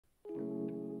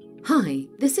Hi,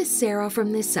 this is Sarah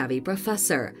from The Savvy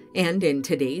Professor, and in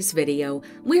today's video,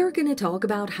 we're going to talk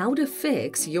about how to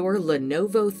fix your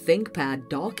Lenovo ThinkPad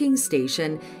docking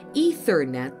station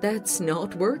Ethernet that's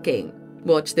not working.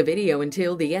 Watch the video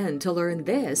until the end to learn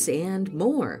this and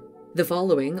more. The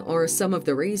following are some of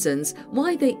the reasons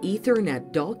why the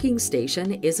Ethernet docking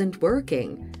station isn't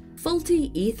working: faulty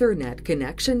Ethernet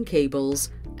connection cables,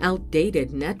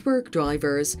 outdated network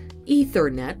drivers,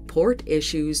 Ethernet port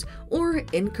issues, or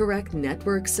incorrect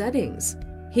network settings.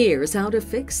 Here's how to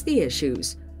fix the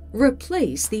issues.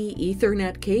 Replace the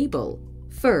Ethernet cable.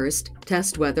 First,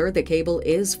 test whether the cable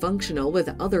is functional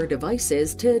with other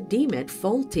devices to deem it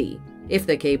faulty. If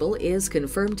the cable is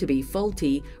confirmed to be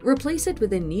faulty, replace it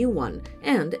with a new one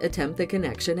and attempt the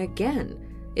connection again.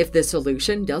 If the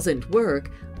solution doesn't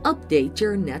work, update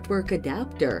your network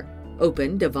adapter.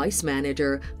 Open Device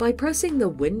Manager by pressing the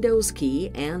Windows key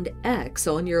and X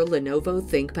on your Lenovo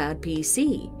ThinkPad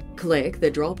PC. Click the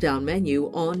drop-down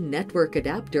menu on Network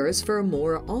Adapters for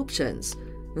more options.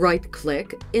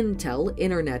 Right-click Intel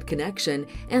Internet Connection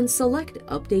and select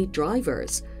Update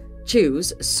Drivers.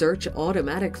 Choose Search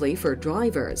Automatically for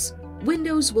drivers.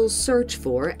 Windows will search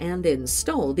for and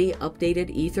install the updated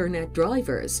Ethernet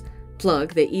drivers.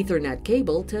 Plug the Ethernet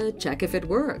cable to check if it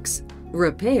works.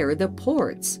 Repair the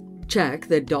ports. Check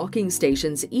the docking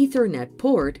station's Ethernet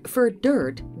port for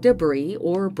dirt, debris,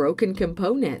 or broken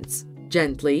components.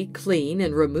 Gently clean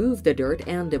and remove the dirt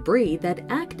and debris that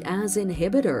act as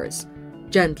inhibitors.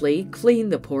 Gently clean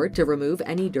the port to remove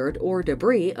any dirt or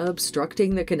debris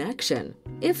obstructing the connection.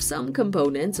 If some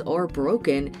components are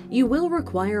broken, you will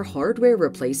require hardware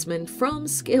replacement from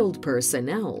skilled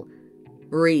personnel.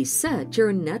 Reset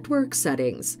your network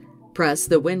settings. Press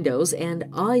the Windows and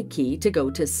I key to go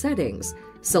to Settings.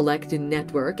 Select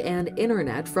Network and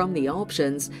Internet from the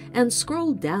options and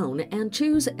scroll down and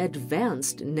choose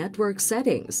Advanced Network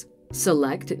Settings.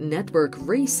 Select Network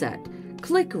Reset.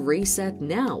 Click Reset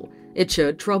Now. It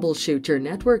should troubleshoot your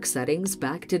network settings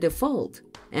back to default.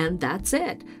 And that's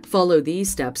it. Follow these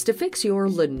steps to fix your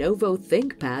Lenovo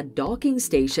ThinkPad docking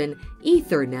station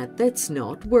Ethernet that's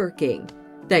not working.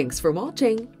 Thanks for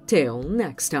watching. Till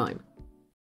next time.